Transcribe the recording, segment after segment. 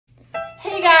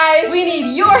Hey guys! We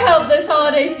need your help this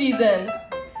holiday season.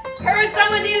 Heard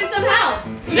someone needed some help.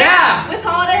 Yeah! With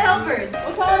holiday helpers.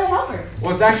 What's holiday helpers?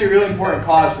 Well, it's actually a really important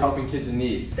cause for helping kids in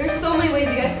need. There's so many ways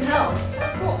you guys can help.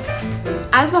 Cool.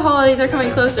 As the holidays are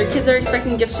coming closer, kids are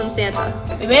expecting gifts from Santa.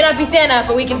 We may not be Santa,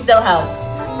 but we can still help.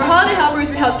 For holiday helpers,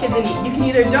 we help kids in need. You can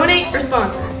either donate or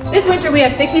sponsor. This winter we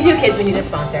have 62 kids we need to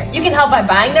sponsor. You can help by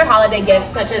buying their holiday gifts,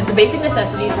 such as the basic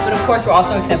necessities, but of course we're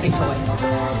also accepting toys.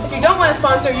 If you don't want to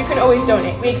sponsor, you can always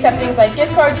donate. We accept things like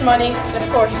gift cards, money, and of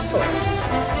course, toys.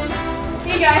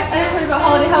 Hey guys, I just heard about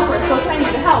holiday helpers. What can I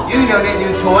need to help? You can donate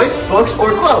new toys, books,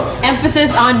 or clothes.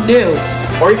 Emphasis on new.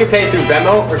 Or you can pay through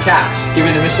Venmo or cash,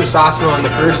 given to Mr. Sossimo and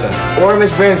the person. Or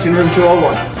Miss Vance in room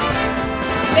 201.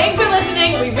 Thanks for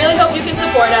listening. We really hope you can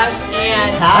support us,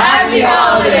 and Happy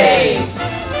Holidays!